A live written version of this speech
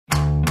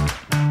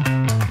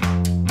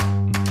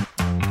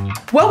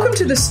Welcome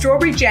to the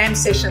Strawberry Jam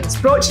Sessions,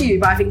 brought to you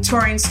by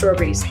Victorian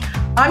Strawberries.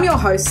 I'm your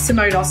host,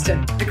 Simone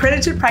Austin,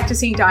 accredited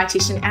practicing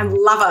dietitian and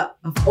lover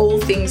of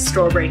all things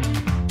strawberry.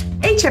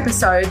 Each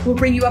episode will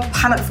bring you a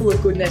punnet full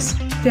of goodness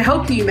to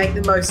help you make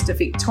the most of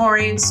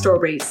Victorian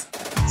strawberries.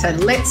 So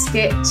let's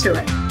get to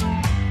it.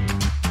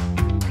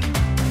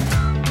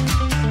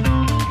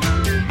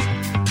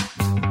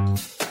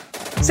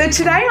 So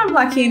today I'm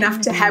lucky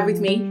enough to have with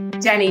me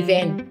Dani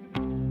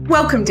Venn.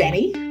 Welcome,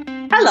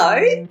 Dani.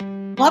 Hello.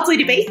 Lovely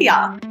to be here.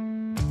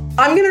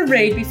 I'm going to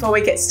read, before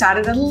we get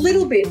started, a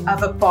little bit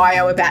of a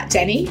bio about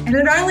Dani, and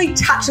it only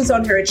touches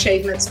on her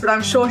achievements, but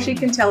I'm sure she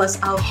can tell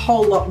us a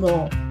whole lot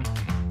more.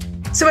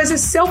 So as a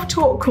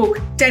self-taught cook,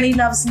 Dani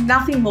loves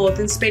nothing more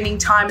than spending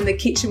time in the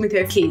kitchen with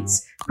her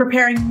kids,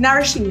 preparing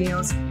nourishing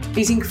meals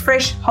using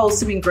fresh,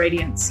 wholesome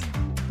ingredients.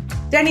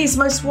 Dani is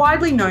most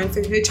widely known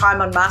for her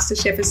time on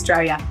MasterChef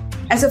Australia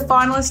as a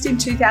finalist in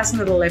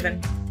 2011,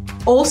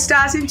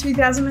 All-Stars in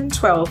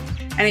 2012,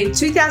 and in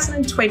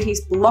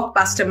 2020's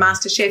blockbuster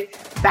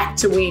MasterChef Back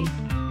to Win.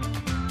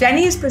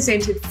 Dani has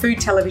presented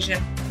food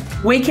television,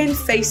 Weekend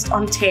Feast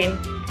on 10,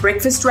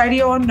 breakfast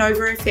radio on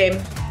Nova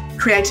FM,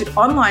 created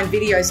online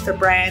videos for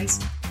brands,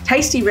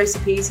 tasty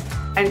recipes,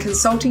 and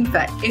consulting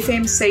for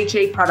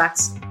FMCG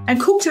products, and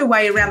cooked her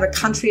way around the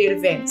country at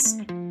events.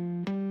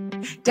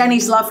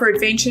 Dani's love for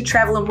adventure,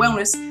 travel and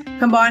wellness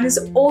combined has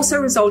also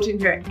resulted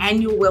in her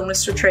annual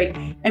wellness retreat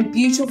and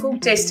beautiful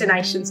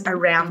destinations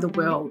around the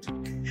world.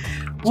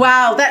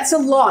 Wow, that's a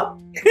lot.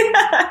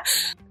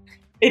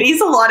 It is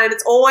a lot, and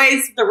it's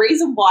always the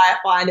reason why I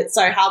find it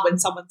so hard when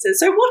someone says,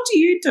 so what do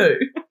you do?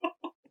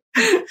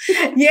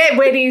 Yeah,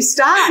 where do you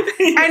start?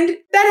 And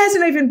that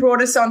hasn't even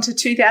brought us on to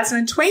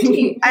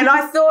 2020. And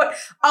I thought,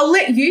 I'll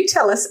let you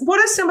tell us,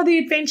 what are some of the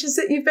adventures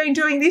that you've been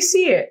doing this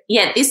year?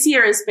 Yeah, this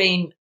year has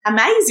been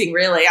amazing,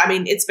 really. I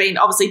mean, it's been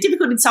obviously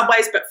difficult in some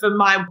ways, but for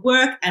my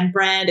work and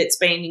brand, it's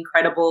been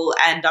incredible.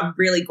 And I'm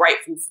really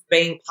grateful for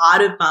being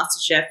part of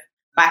MasterChef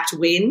Back to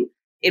Win.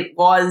 It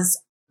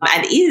was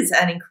and is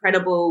an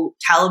incredible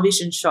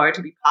television show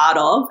to be part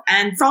of.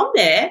 And from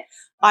there,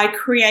 I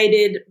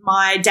created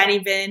my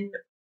Dani Venn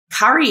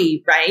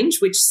curry range,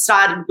 which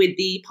started with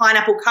the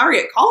pineapple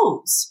curry at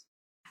Coles.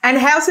 And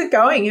how's it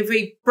going? Have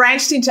we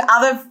branched into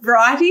other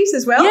varieties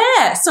as well?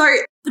 Yeah. So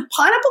the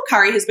pineapple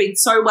curry has been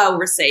so well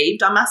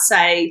received. I must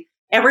say,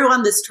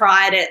 everyone that's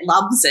tried it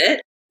loves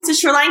it. It's a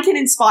Sri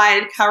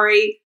Lankan-inspired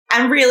curry.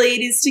 And really,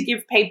 it is to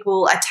give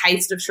people a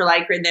taste of Sri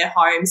Lanka in their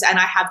homes. And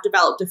I have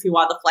developed a few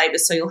other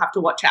flavours, so you'll have to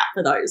watch out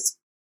for those.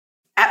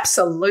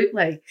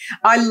 Absolutely.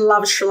 I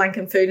love Sri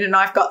Lankan food, and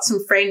I've got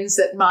some friends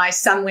that my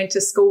son went to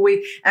school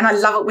with, and I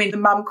love it when the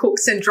mum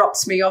cooks and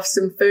drops me off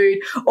some food,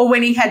 or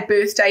when he had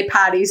birthday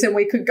parties and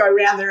we could go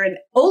around there and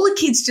all the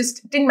kids,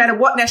 just didn't matter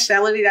what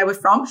nationality they were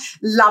from,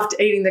 loved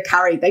eating the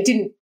curry. They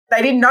didn't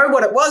know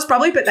what it was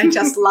probably, but they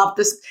just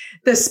loved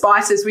the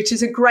spices, which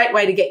is a great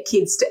way to get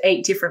kids to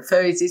eat different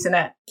foods, isn't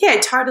it? Yeah,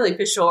 totally,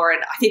 for sure.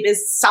 And I think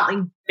there's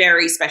something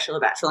very special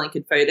about Sri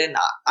Lankan food, and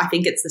I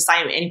think it's the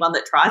same. Anyone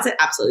that tries it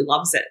absolutely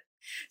loves it.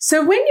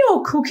 So when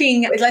you're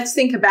cooking, let's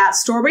think about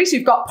strawberries.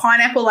 You've got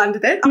pineapple under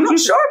that. I'm not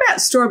sure about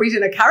strawberries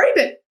in a curry,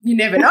 but you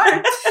never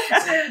know.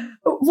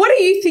 What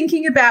are you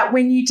thinking about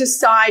when you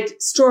decide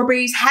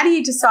strawberries? How do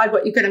you decide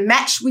what you're going to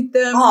match with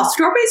them? Oh,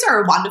 strawberries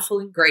are a wonderful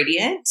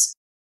ingredient.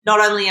 Not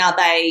only are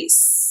they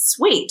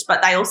sweet,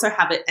 but they also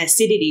have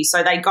acidity,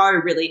 so they go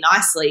really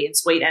nicely in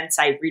sweet and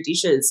savoury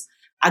dishes.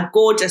 A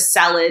gorgeous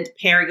salad,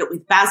 pairing it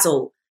with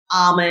basil,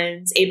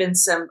 almonds, even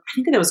some, I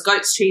think there was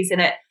goat's cheese in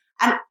it.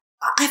 And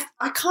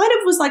I kind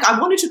of was like, I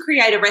wanted to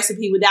create a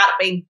recipe without it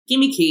being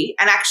gimmicky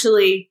and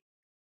actually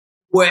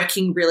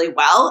working really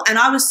well. And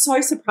I was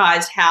so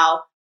surprised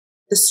how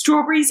the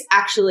strawberries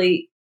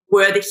actually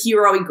were the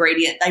hero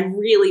ingredient. They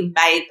really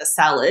made the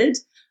salad.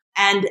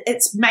 And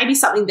it's maybe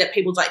something that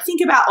people don't think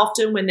about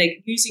often when they're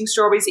using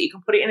strawberries, that you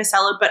can put it in a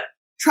salad, but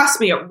trust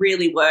me, it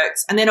really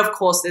works. And then, of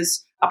course,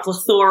 there's a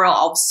plethora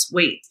of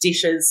sweet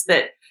dishes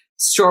that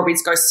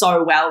strawberries go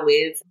so well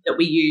with that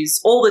we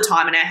use all the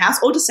time in our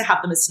house, or just to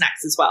have them as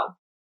snacks as well.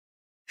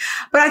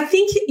 But I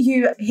think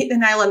you hit the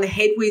nail on the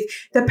head with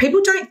that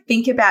people don't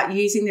think about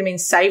using them in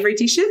savoury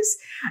dishes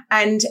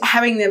and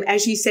having them,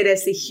 as you said,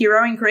 as the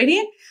hero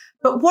ingredient.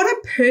 But what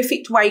a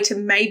perfect way to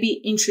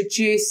maybe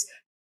introduce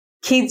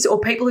kids or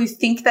people who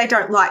think they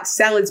don't like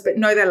salads but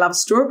know they love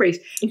strawberries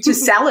to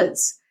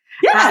salads.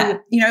 Yeah.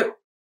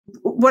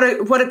 What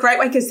a great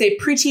way, because they're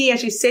pretty,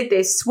 as you said,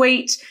 they're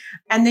sweet,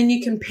 and then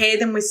you can pair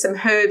them with some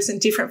herbs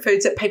and different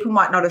foods that people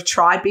might not have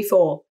tried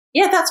before.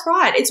 Yeah, that's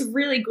right. It's a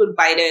really good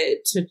way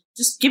to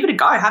just give it a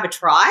go, have a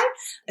try,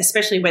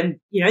 especially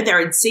when,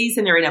 they're in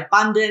season, they're in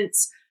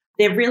abundance.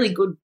 They're really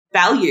good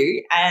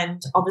value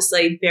and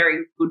obviously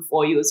very good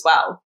for you as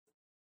well.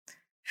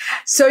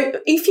 So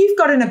if you've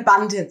got an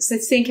abundance,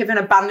 let's think of an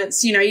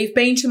abundance, you've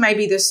been to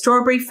maybe the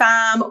strawberry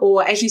farm,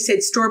 or as you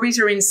said, strawberries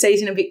are in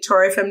season in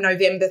Victoria from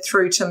November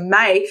through to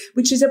May,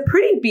 which is a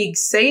pretty big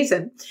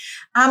season.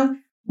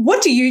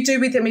 What do you do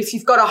with them if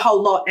you've got a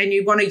whole lot and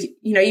you want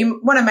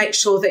to make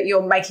sure that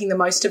you're making the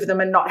most of them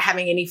and not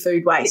having any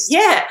food waste?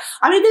 Yeah.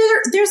 I mean,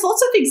 there's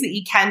lots of things that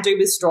you can do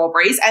with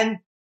strawberries, and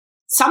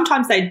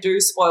sometimes they do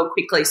spoil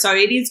quickly. So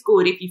it is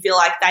good if you feel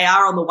like they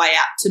are on the way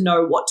out to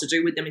know what to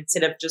do with them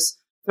instead of just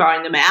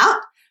throwing them out,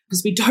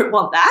 because we don't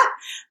want that.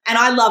 And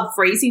I love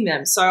freezing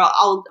them. So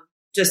I'll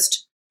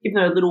just give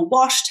them a little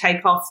wash,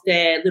 take off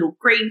their little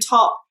green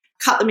top,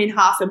 cut them in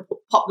half and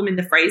pop them in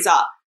the freezer.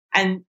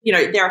 And,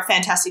 they're a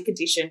fantastic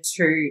addition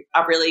to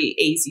a really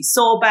easy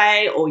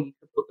sorbet, or you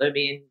can put them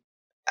in,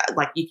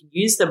 you can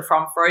use them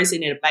from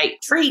frozen in a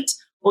baked treat,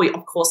 or,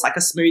 of course, like a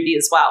smoothie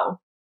as well.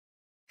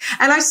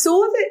 And I saw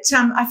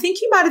that I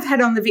think you might have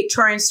had on the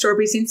Victorian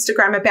Strawberries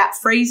Instagram about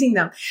freezing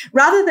them.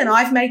 Rather than,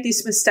 I've made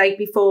this mistake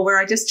before where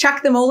I just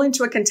chuck them all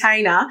into a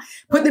container,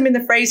 put them in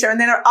the freezer, and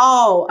then,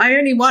 I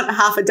only want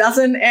half a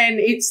dozen and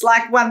it's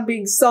like one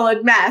big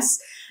solid mass.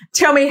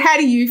 Tell me, how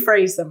do you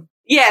freeze them?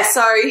 Yeah,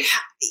 so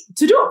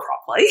to do it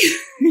properly,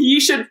 you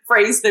should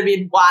freeze them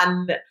in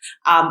one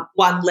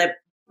level.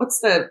 What's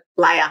the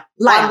layer?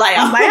 One layer.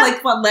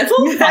 Like one level,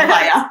 one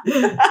layer.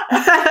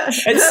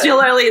 It's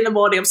still early in the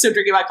morning. I'm still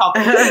drinking my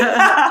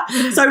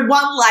coffee. So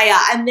one layer,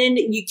 and then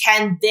you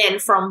can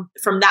from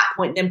that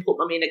point then put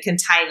them in a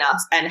container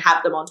and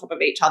have them on top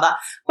of each other.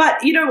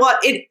 But you know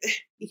what?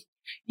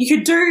 You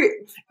could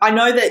do. I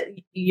know that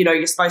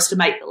you're supposed to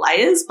make the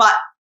layers, but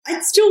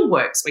it still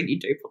works when you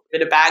do put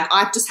them in a bag.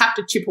 I just have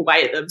to chip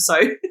away at them, so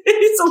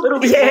it's a little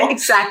bit more.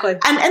 Exactly.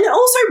 And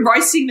also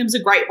roasting them is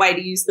a great way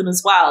to use them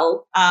as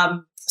well.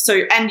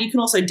 And you can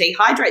also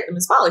dehydrate them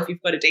as well if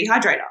you've got a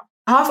dehydrator.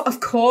 Of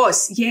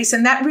course, yes,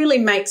 and that really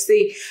makes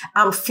the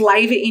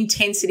flavour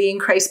intensity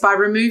increase by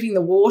removing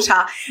the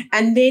water,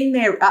 and then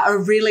they're a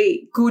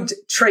really good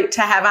treat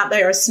to have, aren't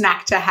they, or a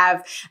snack to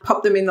have.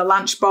 Pop them in the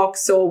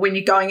lunchbox or when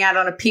you're going out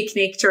on a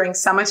picnic during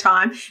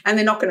summertime, and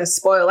they're not going to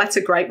spoil. That's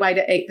a great way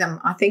to eat them.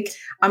 I think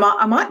I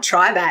might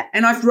try that,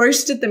 and I've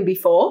roasted them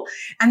before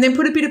and then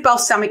put a bit of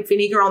balsamic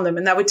vinegar on them,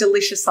 and they were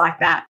delicious like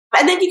that.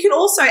 And then you can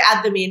also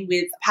add them in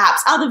with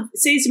perhaps other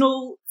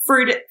seasonal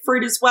fruit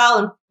as well,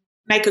 and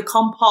make a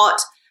compote.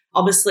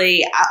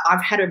 Obviously,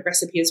 I've had a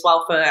recipe as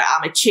well for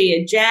a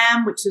chia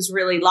jam, which is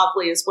really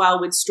lovely as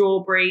well with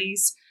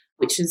strawberries,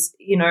 which is,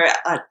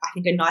 I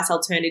think a nice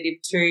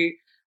alternative to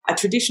a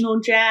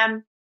traditional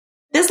jam.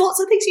 There's lots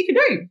of things you can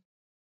do.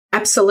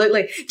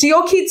 Absolutely. Do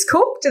your kids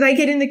cook? Do they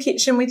get in the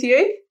kitchen with you?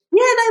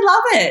 Yeah, they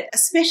love it,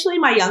 especially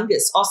my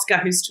youngest, Oscar,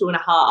 who's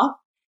 2.5.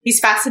 He's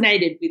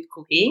fascinated with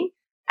cooking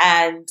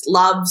and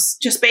loves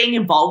just being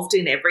involved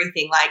in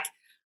everything, like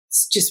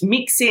just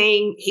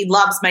mixing. He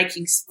loves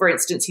making, for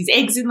instance, his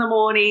eggs in the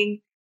morning.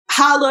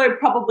 Harlow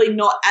probably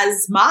not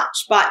as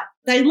much, but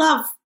they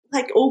love,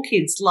 like all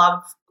kids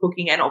love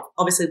cooking and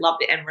obviously love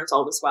the end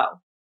result as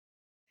well.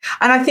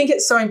 And I think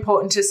it's so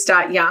important to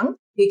start young,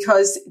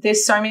 because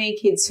there's so many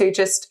kids who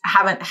just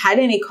haven't had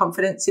any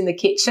confidence in the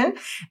kitchen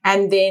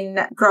and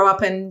then grow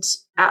up and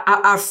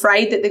are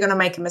afraid that they're going to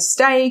make a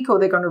mistake or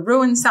they're going to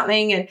ruin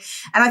something. And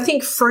I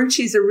think fruit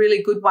is a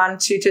really good one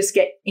to just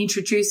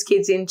introduce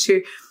kids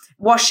into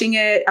washing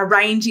it,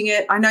 arranging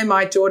it. I know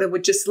my daughter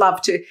would just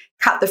love to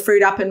cut the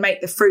fruit up and make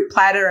the fruit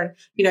platter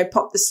and,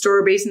 pop the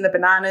strawberries and the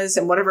bananas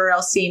and whatever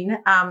else in.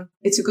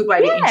 It's a good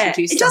way to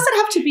introduce them. It doesn't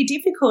have to be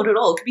difficult at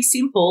all. It could be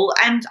simple.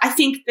 And I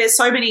think there's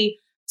so many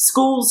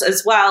schools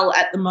as well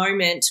at the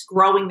moment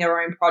growing their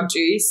own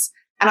produce.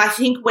 And I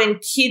think when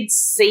kids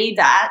see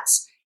that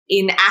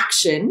in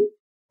action,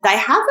 they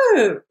have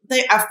a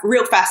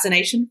real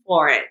fascination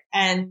for it,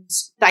 and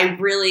they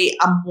really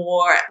are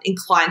more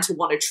inclined to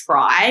want to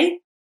try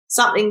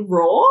something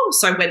raw.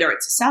 So whether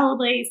it's a salad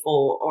leaf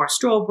or a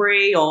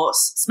strawberry or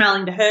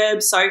smelling the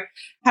herbs. So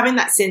having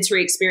that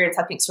sensory experience,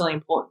 I think, is really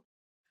important.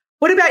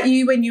 What about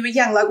you when you were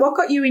young? Like, what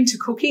got you into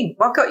cooking?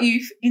 What got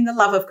you in the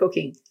love of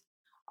cooking?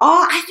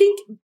 Oh, I think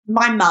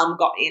my mum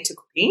got me into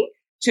cooking.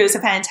 She was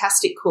a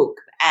fantastic cook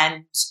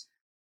and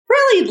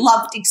really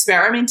loved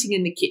experimenting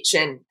in the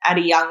kitchen at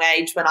a young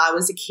age when I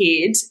was a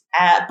kid,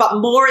 but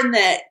more in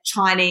the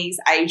Chinese,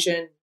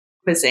 Asian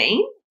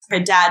cuisine. Her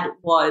dad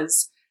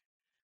was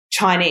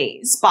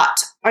Chinese, but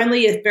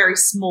only a very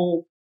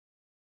small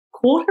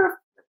quarter,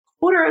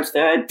 a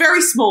third,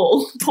 very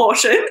small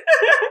portion.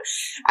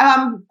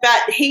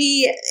 But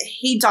he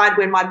died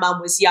when my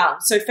mum was young.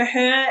 So for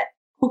her,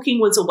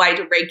 cooking was a way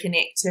to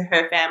reconnect to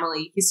her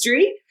family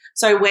history.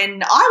 So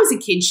when I was a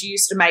kid, she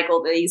used to make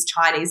all these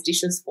Chinese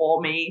dishes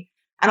for me,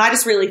 and I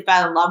just really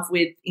fell in love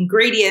with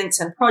ingredients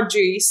and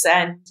produce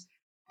and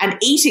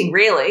eating,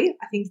 really.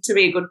 I think to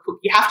be a good cook,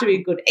 you have to be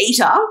a good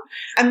eater.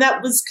 And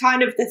that was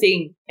kind of the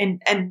thing.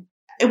 And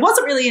it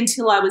wasn't really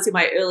until I was in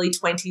my early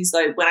 20s,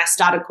 though, when I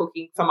started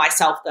cooking for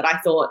myself that I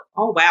thought,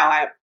 oh,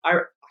 wow,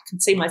 I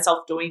can see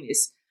myself doing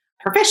this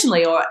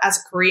professionally or as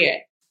a career.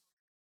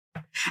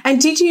 And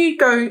did you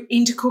go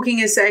into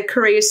cooking as a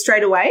career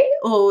straight away,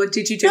 or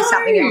did you do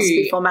something else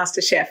before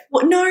MasterChef?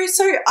 Well, no.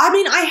 So, I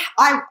mean,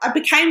 I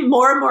became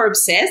more and more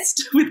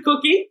obsessed with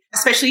cooking,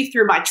 especially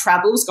through my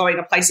travels, going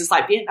to places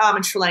like Vietnam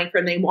and Sri Lanka,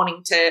 and then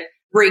wanting to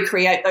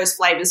recreate those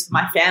flavors for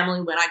my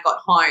family when I got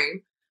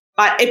home.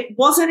 But it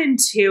wasn't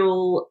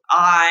until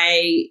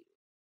I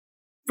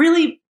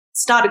really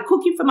started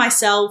cooking for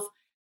myself,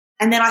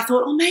 and then I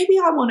thought, oh, maybe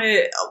I want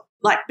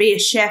to be a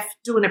chef,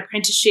 do an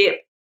apprenticeship.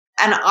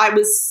 And I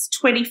was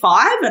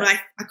 25, and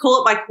I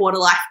call it my quarter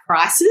life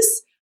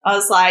crisis. I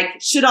was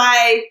like, should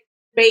I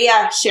be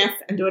a chef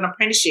and do an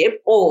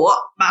apprenticeship, or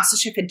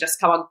MasterChef had just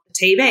come on the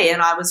TV,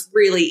 and I was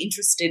really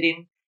interested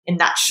in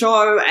that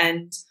show,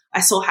 and I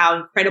saw how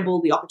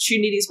incredible the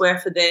opportunities were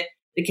for the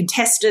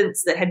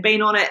contestants that had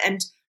been on it. And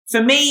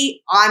for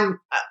me,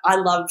 I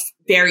love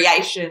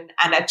variation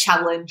and a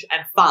challenge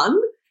and fun.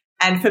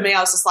 And for me, I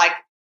was just like,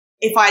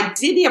 if I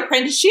did the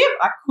apprenticeship,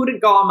 I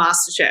couldn't go on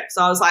MasterChef.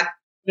 So I was like,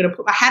 I'm going to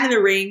put my hat in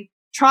the ring,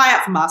 try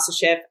out for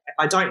MasterChef. If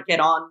I don't get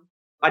on,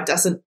 it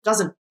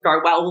doesn't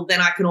go well,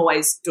 then I can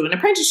always do an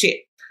apprenticeship.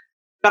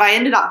 But I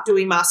ended up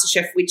doing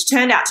MasterChef, which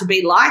turned out to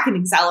be like an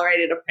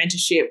accelerated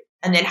apprenticeship,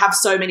 and then have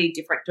so many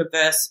different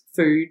diverse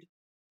food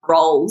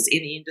roles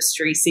in the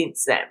industry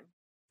since then.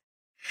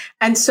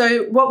 And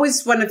so what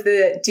was one of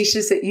the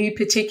dishes that you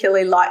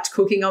particularly liked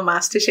cooking on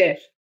MasterChef?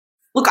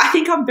 Look, I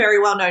think I'm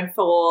very well known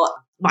for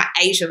my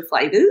Asian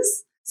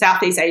flavours,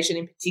 Southeast Asian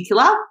in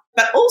particular,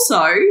 but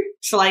also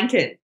Sri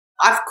Lankan.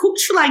 I've cooked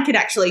Sri Lankan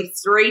actually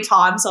 3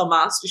 times on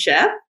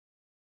MasterChef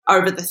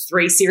over the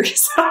 3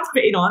 series I've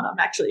been on. I'm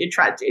actually a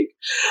tragic.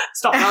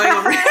 Stop knowing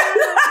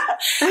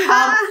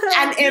I'm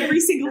and every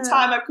single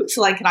time I've cooked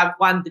Sri Lankan, I've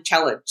won the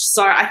challenge.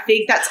 So I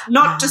think that's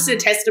not just a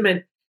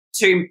testament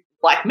to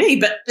me,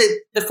 but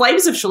the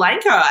flavours of Sri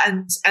Lanka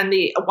and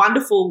the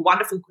wonderful,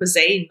 wonderful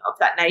cuisine of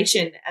that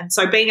nation. And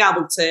so being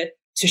able to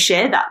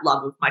share that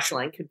love of my Sri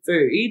Lankan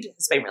food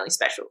has been really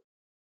special.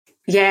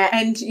 Yeah,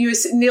 and you're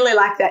nearly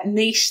like that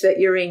niche that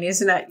you're in,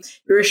 isn't it?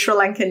 You're a Sri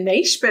Lankan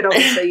niche, but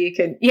also you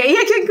can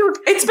cook.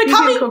 It's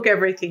becoming, you can cook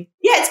everything.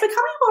 Yeah, it's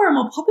becoming more and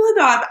more popular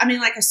though. I mean,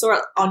 like I saw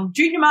it on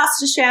Junior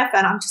MasterChef,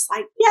 and I'm just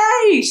like,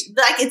 yay!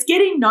 Like it's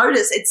getting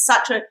noticed.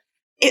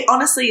 It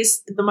honestly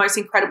is the most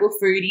incredible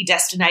foodie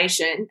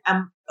destination.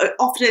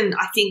 Often,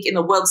 I think, in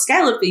the world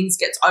scale of things,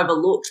 gets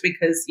overlooked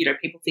because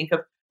people think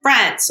of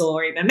France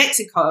or even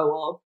Mexico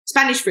or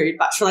Spanish food,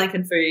 but Sri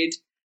Lankan food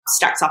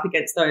stacks up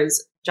against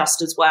those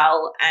just as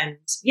well. And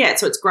yeah,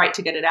 so it's great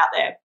to get it out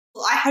there.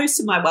 Well, I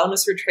hosted my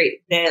wellness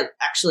retreat there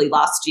actually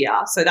last year,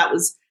 so that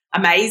was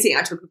amazing.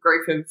 I took a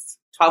group of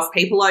 12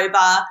 people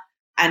over,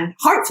 and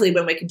hopefully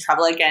when we can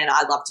travel again,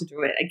 I'd love to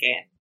do it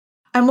again.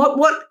 And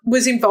what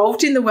was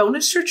involved in the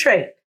wellness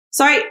retreat?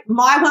 So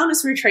my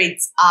wellness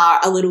retreats are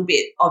a little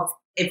bit of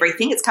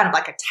everything. It's kind of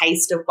like a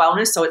taste of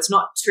wellness, so it's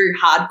not too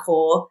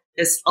hardcore.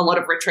 There's a lot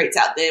of retreats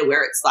out there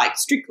where it's like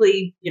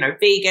strictly,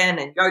 vegan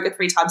and yoga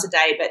 3 times a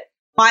day, but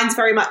mine's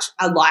very much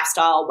a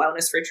lifestyle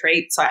wellness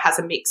retreat. So it has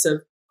a mix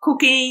of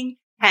cooking,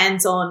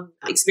 hands-on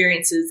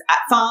experiences at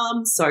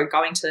farms. So we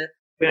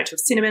went to a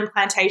cinnamon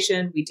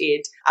plantation. We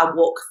did a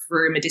walk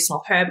through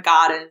medicinal herb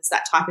gardens,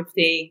 that type of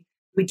thing.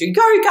 We do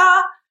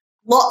yoga,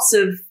 lots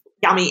of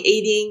yummy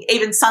eating,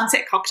 even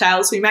sunset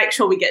cocktails. We make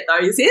sure we get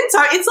those in. So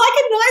it's like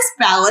a nice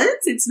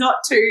balance. It's not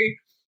too,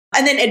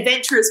 and then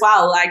adventure as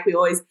well. Like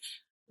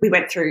we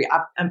went through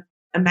an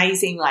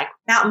amazing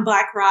mountain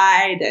bike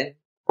ride and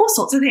all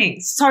sorts of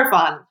things. So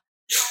fun.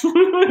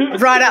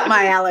 Right up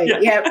my alley.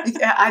 Yeah.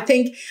 I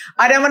think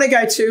I don't want to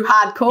go too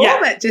hardcore,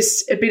 but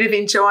just a bit of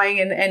enjoying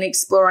and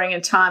exploring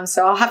at times.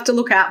 So I'll have to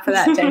look out for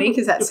that, Dani,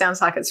 because that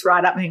sounds like it's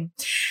right up me.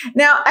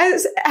 Now,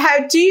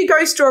 how do you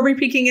go strawberry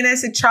picking? And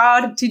as a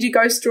child, did you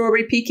go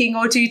strawberry picking,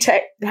 or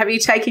have you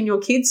taken your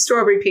kids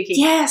strawberry picking?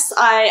 Yes,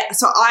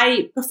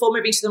 I before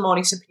moving to the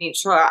Mornington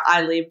Peninsula,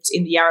 I lived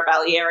in the Yarra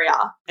Valley area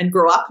and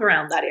grew up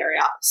around that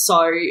area.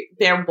 So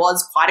there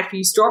was quite a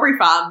few strawberry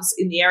farms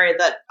in the area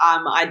that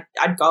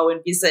I'd go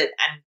and visit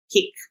and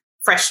pick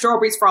fresh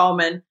strawberries from,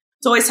 and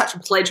it's always such a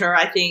pleasure,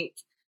 I think,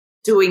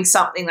 doing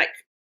something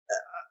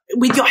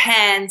with your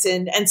hands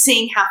and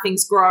seeing how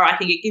things grow. I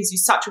think it gives you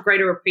such a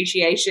greater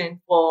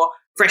appreciation for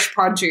fresh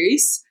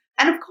produce.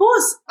 And of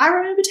course, I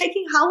remember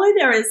taking Harlow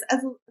there as a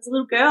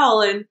little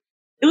girl, and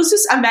it was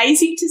just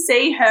amazing to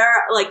see her,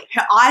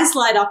 her eyes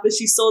light up as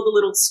she saw the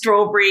little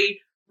strawberry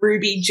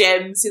ruby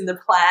gems in the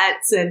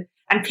plants and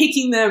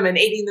picking them and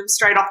eating them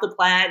straight off the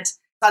plant.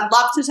 I'd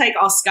love to take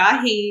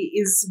Oscar. He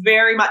is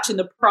very much in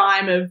the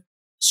prime of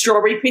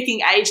strawberry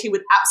picking age. He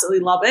would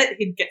absolutely love it.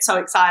 He'd get so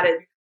excited.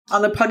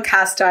 On the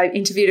podcast, I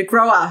interviewed a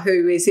grower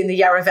who is in the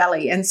Yarra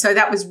Valley. And so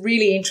that was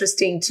really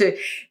interesting to,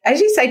 as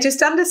you say,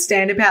 just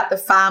understand about the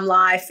farm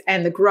life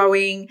and the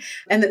growing,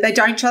 and that they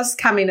don't just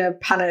come in a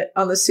punnet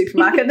on the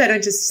supermarket. They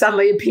don't just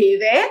suddenly appear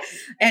there.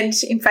 And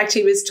in fact,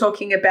 he was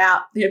talking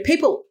about,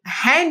 people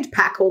hand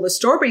pack all the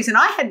strawberries, and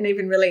I hadn't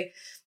even really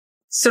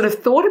sort of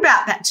thought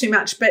about that too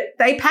much, but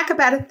they pack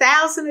about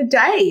 1,000 a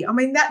day. I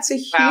mean, that's a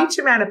huge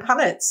amount of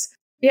punnets.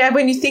 Yeah,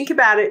 when you think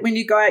about it, when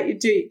you go out,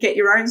 you get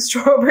your own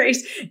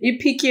strawberries, you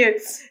pick your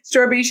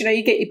strawberries,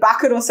 you get your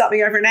bucket or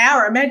something over an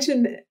hour.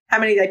 Imagine how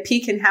many they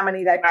pick and how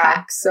many they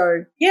pack.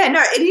 So yeah,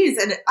 no, it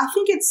is. And I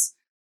think it's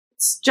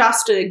it's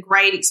just a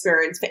great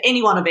experience for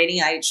anyone of any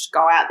age to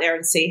go out there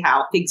and see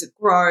how things have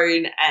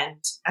grown.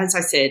 And as I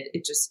said,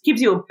 it just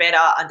gives you a better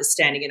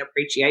understanding and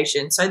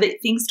appreciation so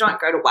that things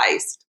don't go to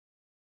waste.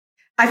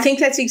 I think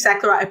that's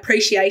exactly right.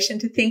 Appreciation,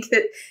 to think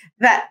that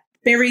that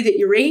berry that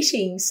you're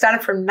eating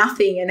started from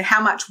nothing and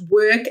how much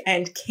work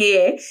and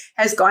care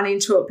has gone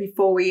into it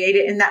before we eat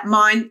it. And that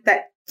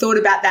thought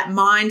about that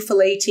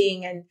mindful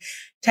eating and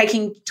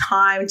taking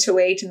time to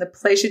eat and the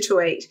pleasure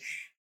to eat.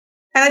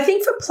 And I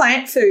think for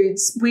plant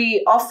foods,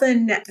 we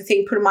often, I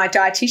think, putting my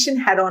dietitian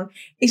hat on,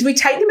 is we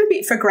take them a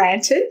bit for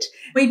granted.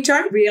 We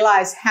don't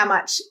realise how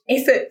much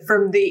effort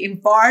from the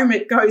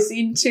environment goes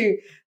into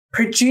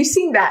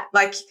producing that.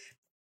 Like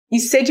you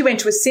said, you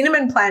went to a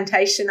cinnamon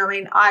plantation. I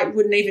mean, I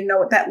wouldn't even know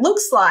what that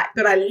looks like,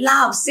 but I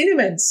love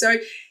cinnamon. So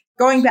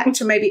going back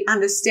to maybe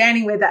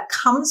understanding where that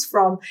comes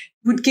from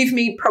would give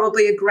me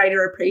probably a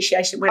greater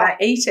appreciation when I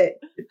eat it.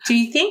 Do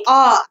you think?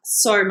 Oh,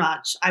 so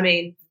much. I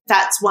mean,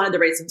 that's one of the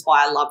reasons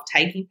why I love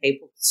taking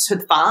people to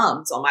the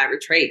farms on my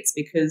retreats,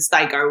 because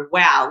they go,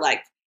 wow, like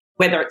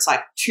whether it's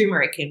like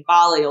turmeric in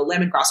barley or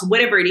lemongrass or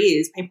whatever it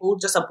is, people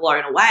just are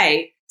blown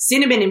away.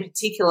 Cinnamon in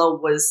particular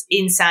was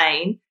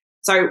insane.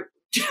 So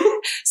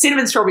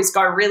cinnamon strawberries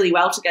go really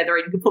well together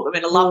and you can put them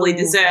in a lovely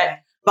dessert. Yeah.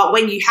 But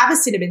when you have a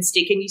cinnamon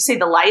stick and you see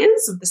the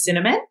layers of the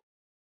cinnamon,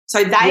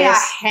 so they are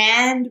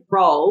hand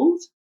rolled.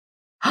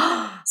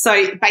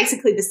 So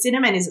basically the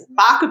cinnamon is the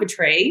bark of a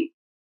tree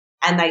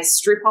and they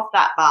strip off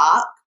that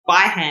bark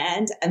by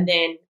hand and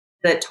then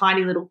the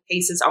tiny little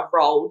pieces are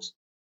rolled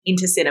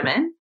into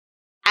cinnamon.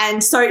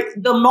 And so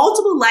the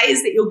multiple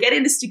layers that you'll get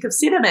in a stick of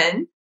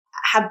cinnamon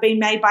have been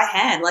made by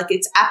hand. Like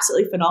it's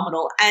absolutely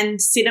phenomenal.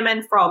 And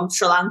cinnamon from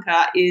Sri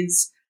Lanka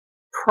is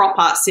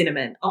proper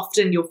cinnamon.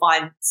 Often you'll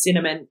find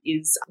cinnamon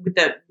is with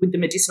the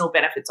medicinal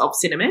benefits of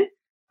cinnamon.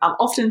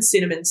 Often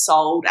cinnamon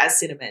sold as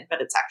cinnamon, but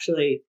it's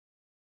actually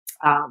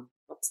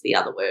what's the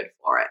other word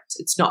for it?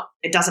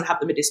 It doesn't have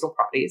the medicinal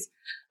properties.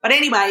 But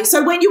anyway,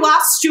 so when you are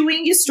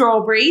stewing your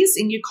strawberries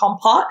in your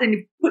compote and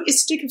you put your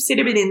stick of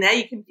cinnamon in there,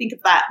 you can think of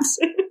that.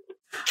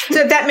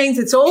 So that means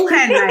it's all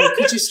handmade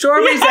because your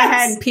strawberries are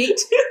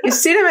hand-picked, your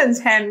cinnamon's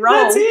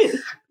hand-rolled. That's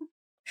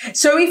it.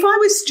 So if I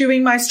was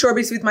stewing my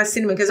strawberries with my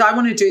cinnamon, because I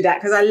want to do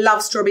that because I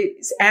love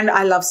strawberries and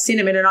I love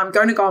cinnamon and I'm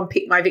going to go and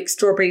pick my Vic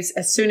strawberries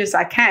as soon as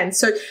I can.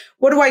 So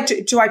what do I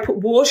do? Do I put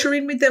water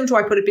in with them? Do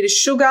I put a bit of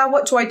sugar?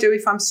 What do I do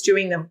if I'm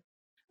stewing them?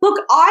 Look,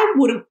 I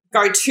wouldn't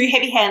go too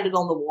heavy-handed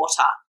on the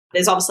water.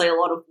 There's obviously a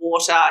lot of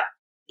water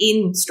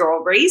in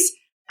strawberries,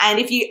 and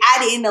if you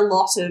add in a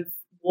lot of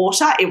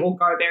water, it will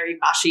go very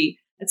mushy.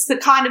 It's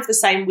the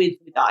same with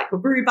like a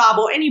rhubarb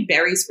or any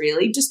berries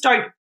really. Just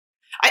don't.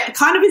 It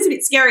kind of is a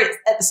bit scary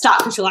at the start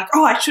because you're like,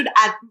 oh, I should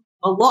add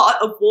a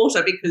lot of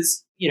water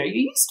because, you're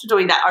used to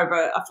doing that over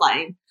a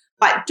flame.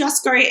 But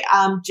just go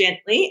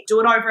gently, do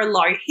it over a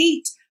low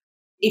heat.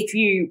 If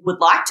you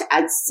would like to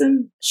add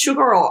some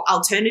sugar or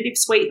alternative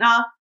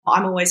sweetener,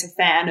 I'm always a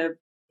fan of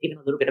even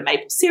a little bit of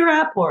maple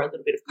syrup or a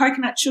little bit of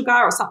coconut sugar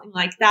or something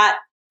like that,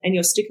 and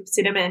your stick of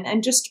cinnamon,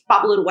 and just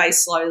bubble it away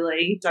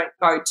slowly. Don't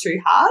go too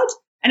hard.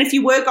 And if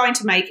you were going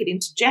to make it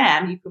into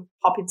jam, you could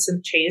pop in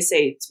some chia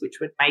seeds, which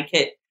would make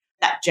it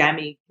that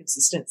jammy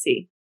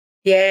consistency.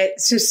 Yeah,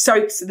 it's just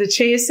the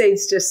chia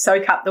seeds just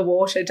soak up the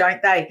water,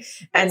 don't they?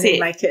 And then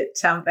make it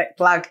that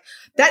glug.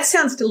 That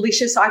sounds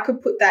delicious. I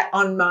could put that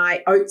on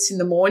my oats in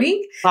the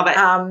morning. Love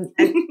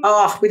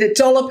it. With a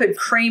dollop of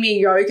creamy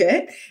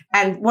yogurt,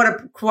 and what a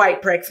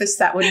great breakfast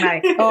that would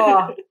make.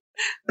 Oh,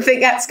 I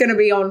think that's going to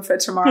be on for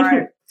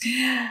tomorrow.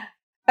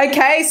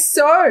 Okay,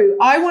 so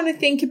I want to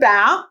think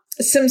about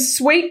some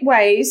sweet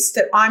ways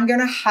that I'm going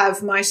to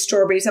have my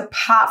strawberries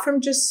apart from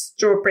just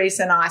strawberries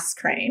and ice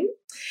cream.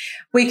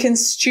 We can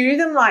stew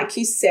them, like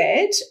you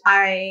said.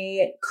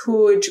 I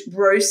could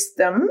roast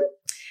them.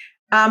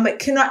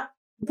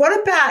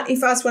 What about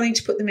if I was wanting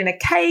to put them in a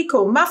cake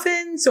or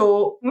muffins,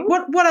 or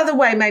what other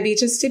way? Maybe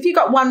just if you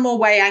got one more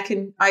way, I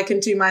can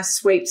do my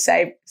sweet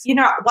savours. One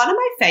of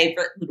my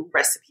favourite little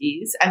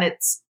recipes, and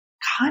it's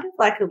kind of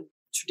like a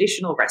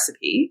traditional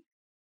recipe,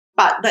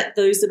 but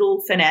those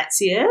little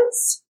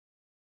financiers,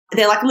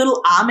 they're like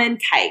little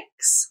almond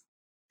cakes.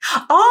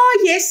 Oh,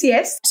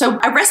 yes. So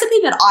a recipe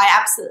that I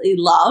absolutely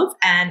love,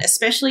 and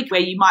especially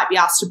where you might be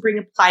asked to bring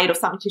a plate or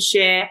something to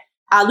share,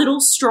 are little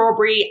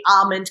strawberry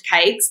almond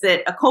cakes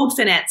that are called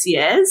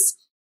financiers.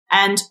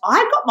 And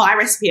I got my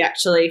recipe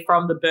actually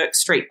from the Burke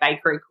Street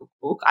Bakery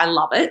cookbook. I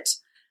love it.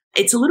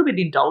 It's a little bit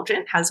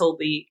indulgent, has all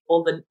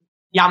the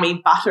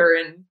yummy butter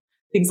and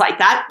things like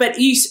that. But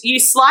you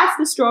slice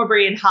the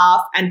strawberry in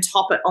half and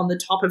top it on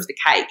the top of the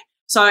cake.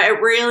 So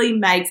it really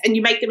and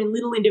you make them in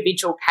little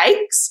individual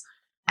cakes.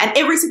 And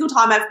every single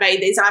time I've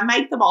made these, and I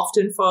make them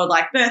often for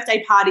like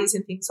birthday parties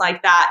and things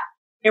like that,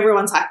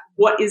 everyone's like,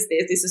 what is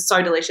this? This is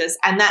so delicious.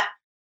 And that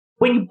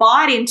when you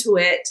bite into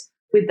it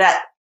with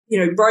that,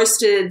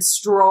 roasted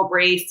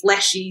strawberry,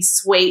 fleshy,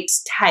 sweet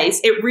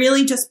taste, it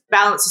really just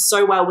balances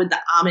so well with the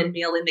almond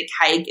meal in the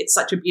cake. It's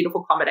such a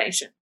beautiful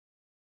combination.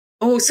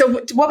 Oh,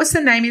 so what was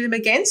the name of them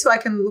again so I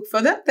can look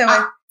for them? They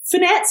were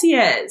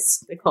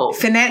Financiers, they're called.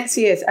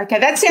 Financiers. Okay,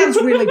 that sounds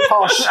really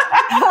posh.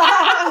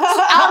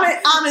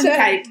 Almond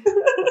cake.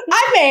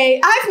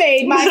 I've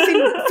made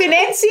my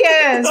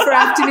financiers for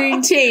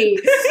afternoon tea.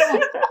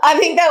 I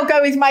think they'll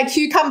go with my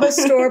cucumber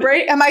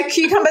sandwiches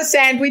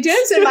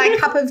and my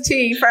cup of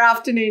tea for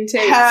afternoon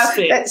tea.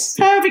 Perfect. That's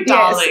perfect,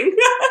 darling.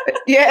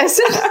 Yes.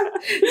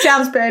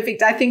 Sounds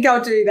perfect. I think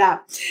I'll do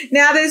that.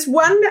 Now, there's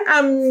one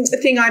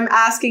thing I'm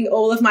asking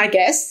all of my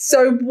guests.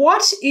 So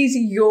what is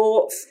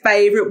your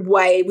favourite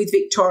way with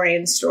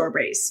Victorian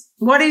strawberries?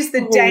 What is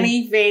the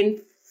Dani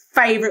Venn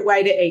favourite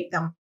way to eat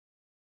them?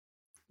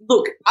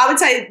 Look, I would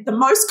say the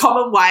most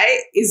common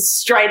way is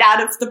straight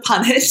out of the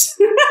punnet.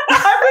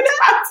 I would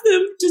have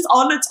them just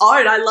on its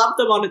own. I love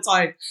them on its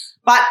own.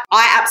 But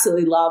I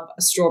absolutely love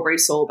a strawberry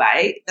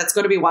sorbet. That's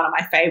got to be one of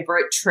my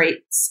favourite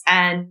treats.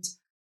 And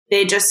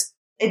it's just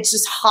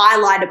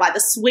highlighted by the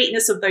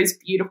sweetness of those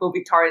beautiful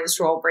Victorian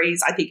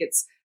strawberries. I think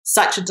it's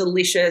such a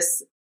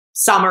delicious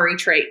summery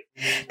treat.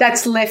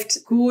 That's left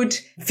good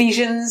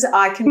visions.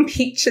 I can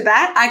picture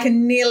that. I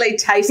can nearly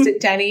taste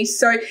it, Dani.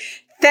 So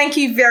thank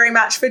you very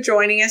much for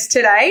joining us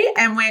today.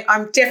 And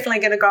I'm definitely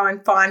going to go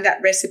and find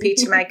that recipe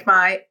to make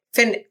my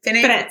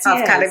financiers.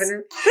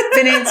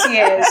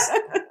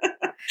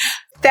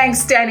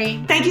 Thanks,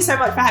 Dani. Thank you so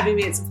much for having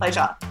me. It's a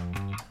pleasure.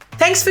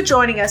 Thanks for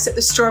joining us at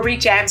the Strawberry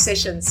Jam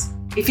Sessions.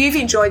 If you've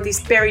enjoyed this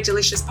very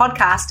delicious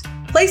podcast,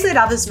 please let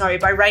others know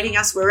by rating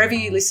us wherever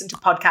you listen to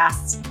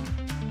podcasts.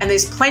 And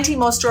there's plenty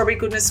more strawberry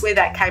goodness where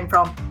that came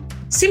from.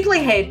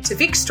 Simply head to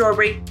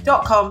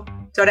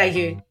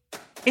vicstrawberry.com.au.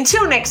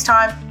 Until next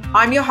time,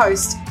 I'm your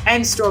host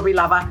and strawberry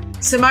lover,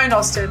 Simone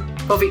Austin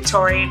for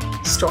Victorian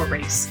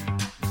Strawberries.